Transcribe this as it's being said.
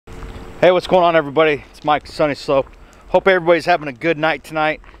Hey, what's going on, everybody? It's Mike, Sunnyslope. Hope everybody's having a good night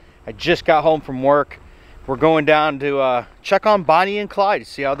tonight. I just got home from work. We're going down to check on Bonnie and Clyde to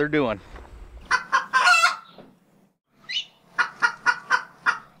see how they're doing.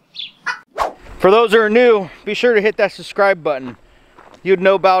 For those that are new, be sure to hit that subscribe button. You'd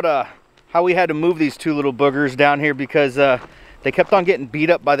know about how we had to move these two little boogers down here because they kept on getting beat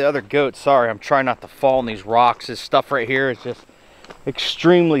up by the other goats. Sorry, I'm trying not to fall on these rocks. This stuff right here is just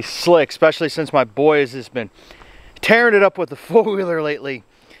extremely slick, especially since my boy has just been tearing it up with the four-wheeler lately.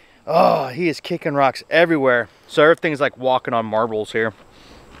 Oh, he is kicking rocks everywhere. So everything's like walking on marbles here.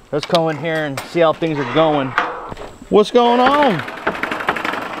 Let's go in here and see how things are going. What's going on?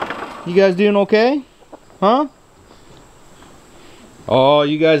 You guys doing okay? Huh? Oh,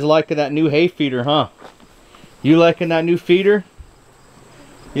 you guys liking that new hay feeder, huh? You liking that new feeder?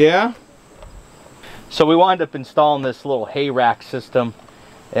 Yeah? So we wound up installing this little hay rack system,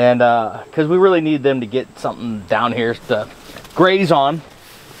 and because we really need them to get something down here to graze on.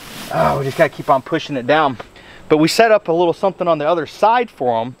 Oh, we just gotta keep on pushing it down. But we set up a little something on the other side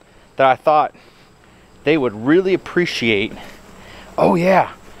for them that I thought they would really appreciate. Oh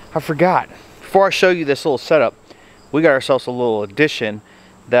yeah, I forgot. Before I show you this little setup, we got ourselves a little addition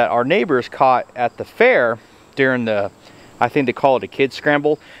that our neighbors caught at the fair during the, I think they call it a kids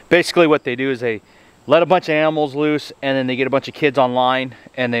scramble. Basically what they do is they let a bunch of animals loose, and then they get a bunch of kids online,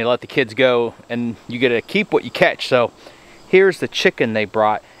 and they let the kids go, and you get to keep what you catch. So here's the chicken they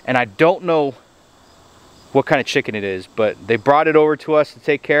brought, and I don't know what kind of chicken it is, but they brought it over to us to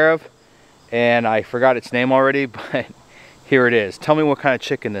take care of, and I forgot its name already, but here it is. Tell me what kind of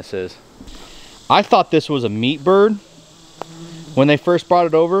chicken this is. I thought this was a meat bird when they first brought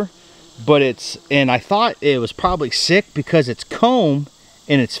it over, but and I thought it was probably sick because its comb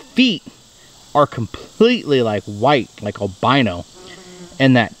and its feet are completely like white, like albino,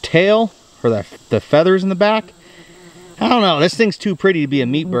 and that tail, or the feathers in the back, I don't know, this thing's too pretty to be a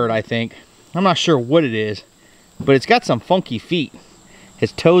meat bird. I think, I'm not sure what it is, but it's got some funky feet.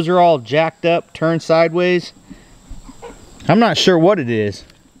 His toes are all jacked up, turned sideways. I'm not sure what it is,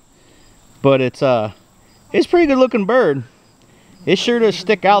 but it's a pretty good looking bird. It sure does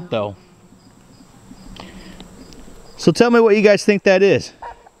stick out though. So tell me what you guys think that is,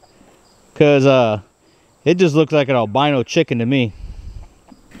 because it just looks like an albino chicken to me.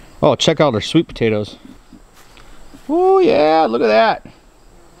 Oh, check out their sweet potatoes. Oh yeah, look at that.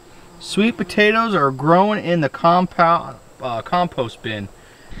 Sweet potatoes are growing in the compost bin.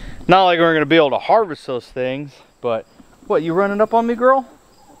 Not like we're gonna be able to harvest those things, but what, you running up on me, girl?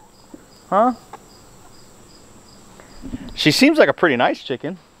 Huh? She seems like a pretty nice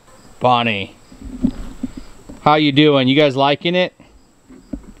chicken. Bonnie, how you doing? You guys liking it?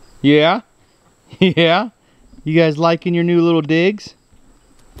 Yeah? Yeah? You guys liking your new little digs?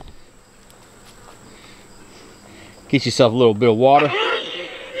 Get yourself a little bit of water.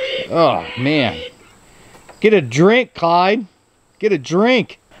 Oh, man. Get a drink, Clyde. Get a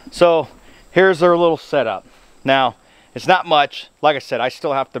drink. So, here's their little setup. Now, it's not much. Like I said, I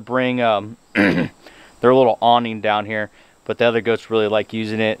still have to bring their little awning down here, but the other goats really like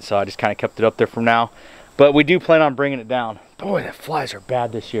using it, so I just kind of kept it up there for now. But we do plan on bringing it down. Boy, the flies are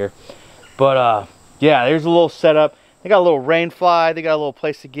bad this year. But yeah, there's a little setup. They got a little rain fly. They got a little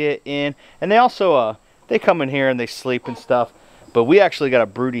place to get in, and they also they come in here and they sleep and stuff. But we actually got a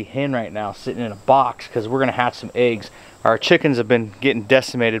broody hen right now sitting in a box because we're gonna hatch some eggs. Our chickens have been getting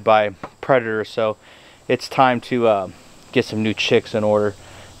decimated by predators, so it's time to get some new chicks in order.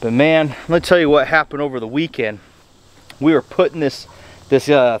 But man, let me tell you what happened over the weekend. We were putting this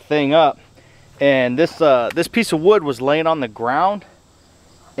thing up, and this piece of wood was laying on the ground,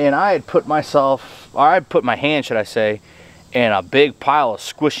 and I had put my hand, should I say, in a big pile of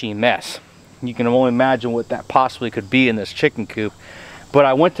squishy mess. You can only imagine what that possibly could be in this chicken coop. But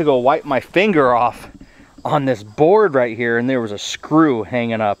I went to go wipe my finger off on this board right here, and there was a screw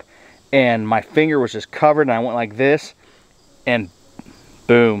hanging up, and my finger was just covered, and I went like this, and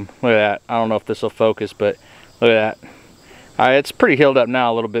boom, look at that. I don't know if this will focus, but look at that. It's pretty healed up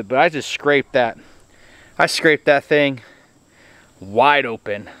now a little bit, but I just scraped that. I scraped that thing wide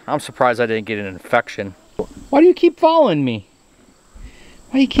open. I'm surprised I didn't get an infection. Why do you keep following me?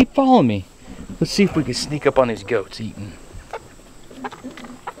 Why do you keep following me? Let's see if we can sneak up on these goats eating.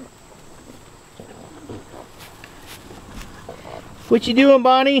 What you doing,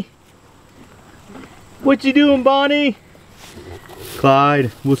 Bonnie? What you doing, Bonnie?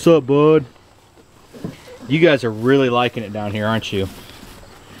 Clyde, what's up, bud? You guys are really liking it down here, aren't you?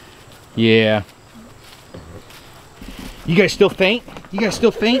 Yeah. You guys still faint? You guys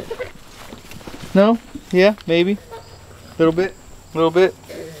still faint? No? Yeah, maybe. A little bit.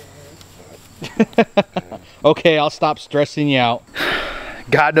 Okay, I'll stop stressing you out.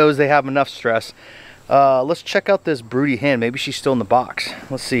 God knows they have enough stress. Let's check out this broody hen. Maybe she's still in the box.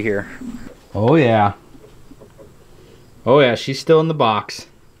 Let's see here. Oh yeah. Oh yeah, she's still in the box.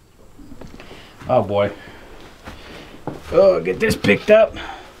 Oh boy. Oh, get this picked up.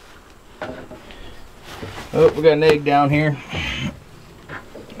 Oh, we got an egg down here.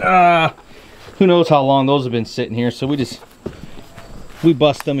 Who knows how long those have been sitting here, so we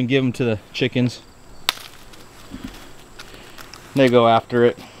bust them and give them to the chickens. They go after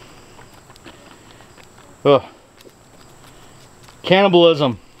it. Ugh.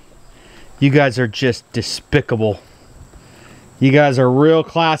 Cannibalism. You guys are just despicable. You guys are real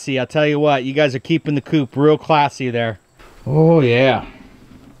classy. I'll tell you what, you guys are keeping the coop real classy there. Oh yeah.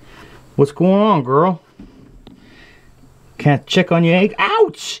 What's going on, girl? Can't check on your egg?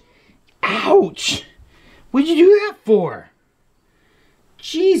 Ouch! Ouch! What'd you do that for?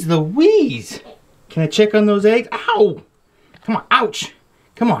 Jeez Louise. Can I check on those eggs? Ow! Come on, ouch!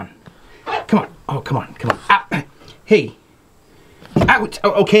 Come on. Come on. Oh, come on, come on. Ow. Hey. Ouch!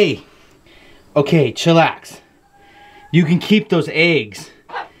 Oh, okay. Okay, chillax. You can keep those eggs.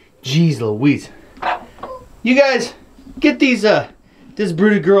 Jeez Louise. You guys, get these this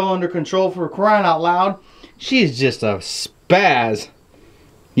broody girl under control, for crying out loud. She is just a spaz.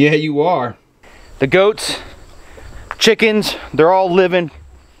 Yeah, you are. The goats, chickens, they're all living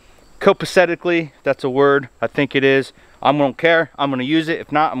copacetically. That's a word. I think it is. I don't care. I'm going to use it.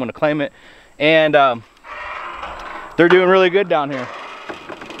 If not, I'm going to claim it. And they're doing really good down here.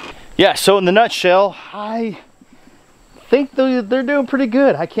 Yeah, so in the nutshell, I think they're doing pretty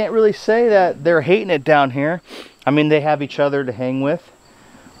good. I can't really say that they're hating it down here. I mean, they have each other to hang with.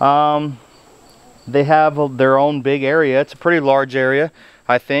 They have their own big area. It's a pretty large area,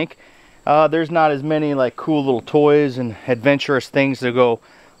 I think. There's not as many like cool little toys and adventurous things to go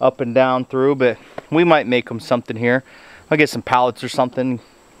up and down through, but we might make them something here. I'll get some pallets or something,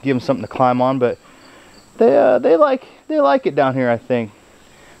 give them something to climb on. But they like it down here, I think.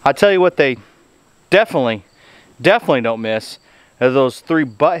 I'll tell you what they definitely don't miss are those 3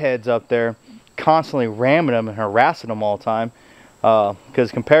 buttheads up there, constantly ramming them and harassing them all the time.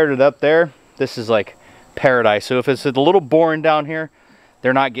 Because compared to up there, this is like paradise. So if it's a little boring down here,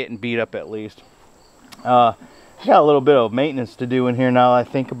 they're not getting beat up at least. Got a little bit of maintenance to do in here now I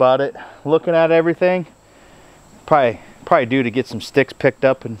think about it. Looking at everything, probably due to get some sticks picked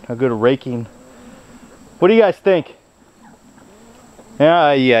up and a good raking. What do you guys think?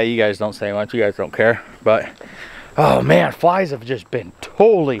 Yeah, you guys don't say much. You guys don't care. But, oh man, flies have just been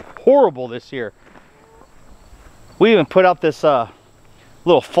totally horrible this year. We even put out this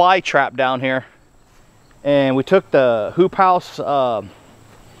little fly trap down here. And we took the hoop house tarp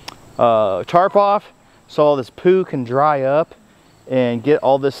off so all this poo can dry up and get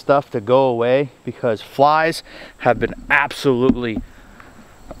all this stuff to go away, because flies have been absolutely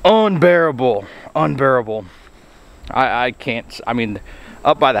unbearable. I can't, I mean,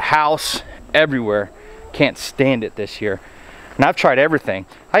 up by the house, everywhere, can't stand it this year. And I've tried everything.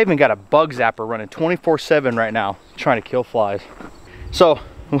 I even got a bug zapper running 24/7 right now trying to kill flies. So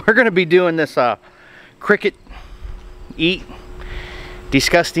we're gonna be doing this cricket eat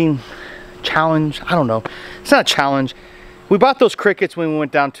disgusting challenge. I don't know, it's not a challenge. We bought those crickets when we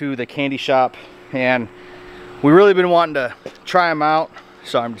went down to the candy shop, and we really been wanting to try them out.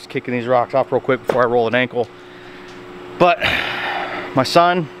 So I'm just kicking these rocks off real quick before I roll an ankle. But my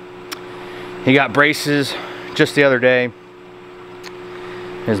son, he got braces just the other day.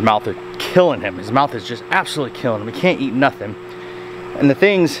 His mouth are killing him. His mouth is just absolutely killing him. He can't eat nothing. And the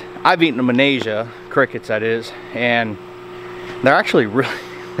things, I've eaten them in Asia, crickets that is, and they're actually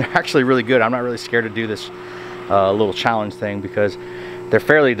really good. I'm not really scared to do this little challenge thing because they're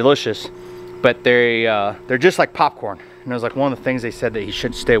fairly delicious, but they're just like popcorn. And it was like one of the things they said that he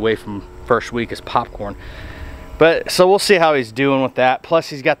should stay away from first week is popcorn. But so we'll see how he's doing with that. Plus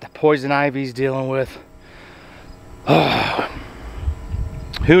he's got the poison ivy he's dealing with. Oh,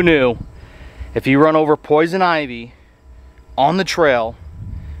 who knew if you run over poison ivy on the trail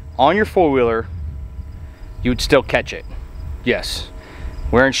on your four-wheeler, you would still catch it? Yes,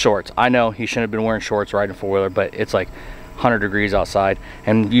 wearing shorts. I know he shouldn't have been wearing shorts riding a four-wheeler, but it's like 100 degrees outside,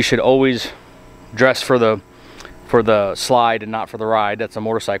 and you should always dress for the slide and not for the ride. That's a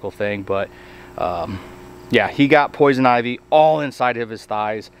motorcycle thing. But yeah, he got poison ivy all inside of his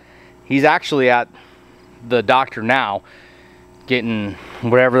thighs. He's actually at the doctor now getting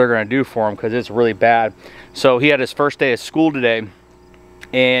whatever they're going to do for him because it's really bad. So he had his first day of school today,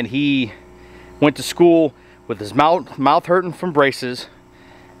 and he went to school with his mouth hurting from braces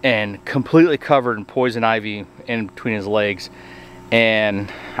and completely covered in poison ivy in between his legs.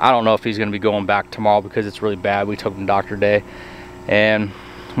 and I don't know if he's gonna be going back tomorrow because it's really bad. We took him doctor day, and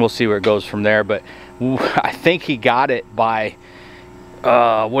we'll see where it goes from there. But I think he got it by,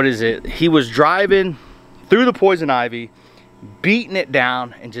 what is it? He was driving through the poison ivy, beating it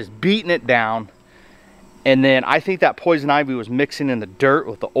down and just beating it down. And then I think that poison ivy was mixing in the dirt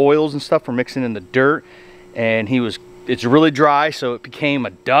with the oils and stuff were mixing in the dirt. And it's really dry, so it became a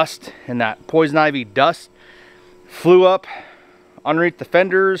dust. And that poison ivy dust flew up underneath the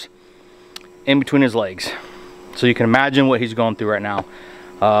fenders, in between his legs. So you can imagine what he's going through right now.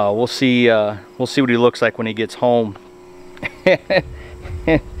 We'll see what he looks like when he gets home.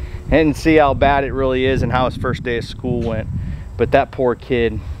 And see how bad it really is and how his first day of school went. But that poor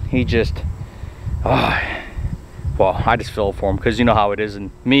kid, he just, well, I just feel for him because you know how it is,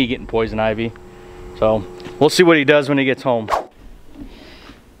 and me getting poison ivy. So we'll see what he does when he gets home.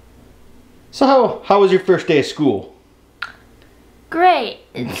 So how was your first day of school? Great.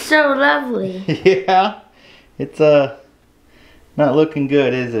 It's so lovely. Yeah, it's not looking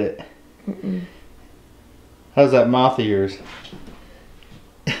good, is it? Mm-mm. How's that mouth of yours?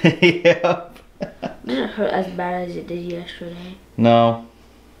 Yep. It didn't hurt as bad as it did yesterday. No.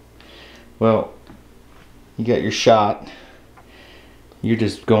 Well, you got your shot. You're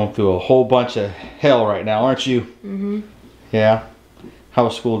just going through a whole bunch of hell right now, aren't you? Mm-hmm. Yeah. How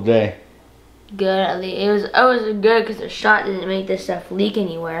was school today? Good, at least. It was good because the shot didn't make this stuff leak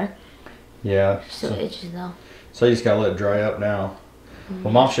anywhere. Yeah. So itches though. So you just gotta let it dry up now. Mm-hmm.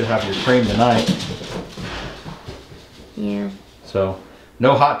 Well, Mom should have your cream tonight. Yeah. So,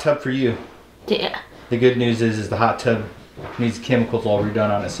 no hot tub for you. Yeah. The good news is the hot tub needs chemicals all redone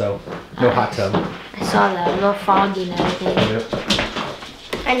on it, so no hot tub. I saw that. A little foggy and everything. Yep.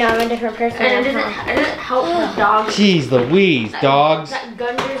 I know, I'm a different person. And it doesn't help the dogs. Jeez Louise, dogs. That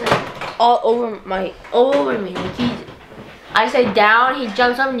Gunder's like all over me. Like I say down, he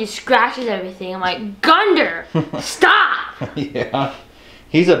jumps up and just scratches everything. I'm like, Gunder, stop! Yeah.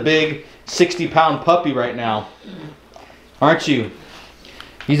 He's a big 60-pound puppy right now. Aren't you?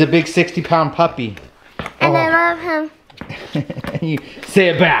 He's a big 60-pound puppy. And I love him. You say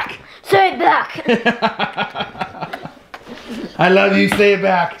it back. Say it back. I love you, say it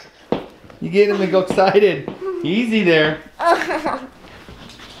back. You get him to go excited. Easy there.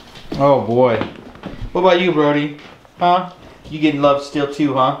 Oh boy. What about you, Brody? Huh? You getting love still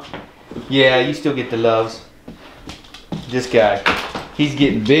too, huh? Yeah, you still get the loves. This guy, he's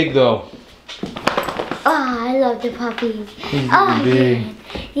getting big though. Oh, I love the puppies. He's getting big.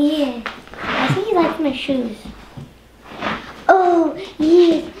 Yeah. I think he likes my shoes. Oh,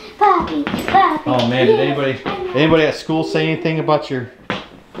 yes. Puppy. Oh man, yes. did anybody at school say anything about your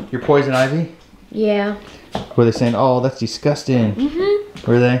poison ivy? Yeah. Were they saying, oh, that's disgusting? Mm-hmm.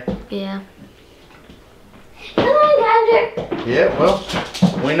 Were they? Yeah. Come on, Gander. Yeah, well,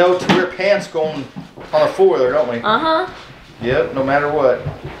 we know to wear pants going on a four-wheeler, don't we? Uh-huh. Yep, no matter what.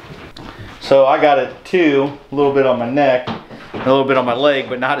 So I got it too, a little bit on my neck, a little bit on my leg,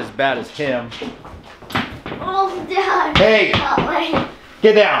 but not as bad as him. Oh, Dad. Hey, Oh, wait.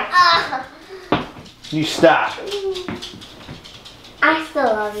 get down. You stop. I still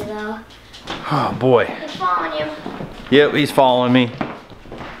love you, though. Oh boy. He's following you. Yep, he's following me.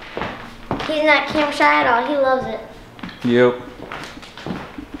 He's not camera shy at all. He loves it. Yep.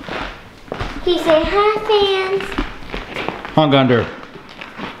 He say, hi, fans. Hung under.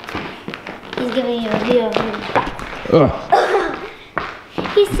 He's giving you a view of him.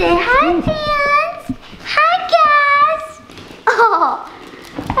 He say, hi, fans. Hi, guys. Oh,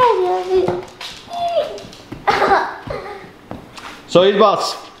 I love you. So he's about,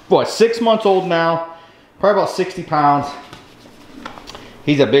 what, 6 months old now. Probably about 60 pounds.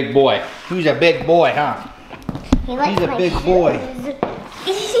 He's a big boy. He's a big boy, huh? He likes He's a my big shoes. boy.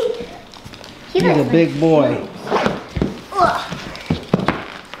 He's a big boy.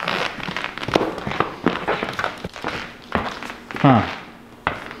 Huh.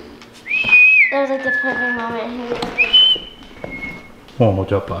 That was like the perfect moment. Oh,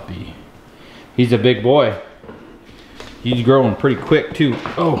 what's up, puppy? He's a big boy. He's growing pretty quick, too.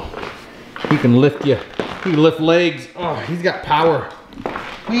 Oh, he can lift you. He can lift legs. Oh, he's got power.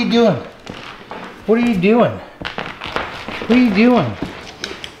 What are you doing? What are you doing? What are you doing?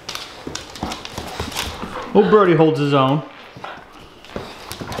 Oh, Brody holds his own.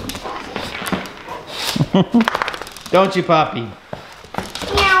 Don't you, Poppy?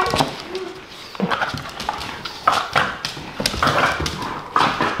 Meow.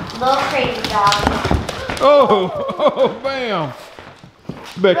 Little crazy dog. Oh, bam.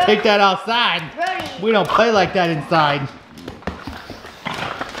 You better take that outside. Brody. We don't play like that inside.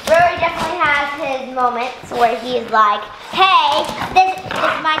 Brody definitely has his moments where he's like, hey, this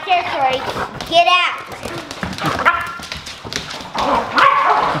is my territory, get out.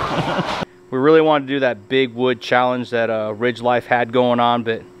 We really wanted to do that big wood challenge that Ridge Life had going on,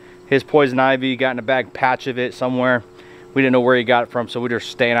 but his poison ivy got in a bag patch of it somewhere. We didn't know where he got it from, so we were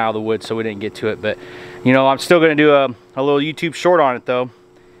just staying out of the woods, so we didn't get to it. But, you know, I'm still going to do a little YouTube short on it, though.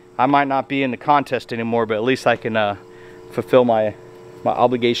 I might not be in the contest anymore, but at least I can fulfill my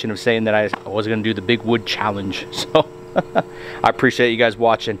obligation of saying that I was going to do the big wood challenge. So, I appreciate you guys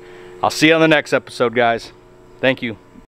watching. I'll see you on the next episode, guys. Thank you.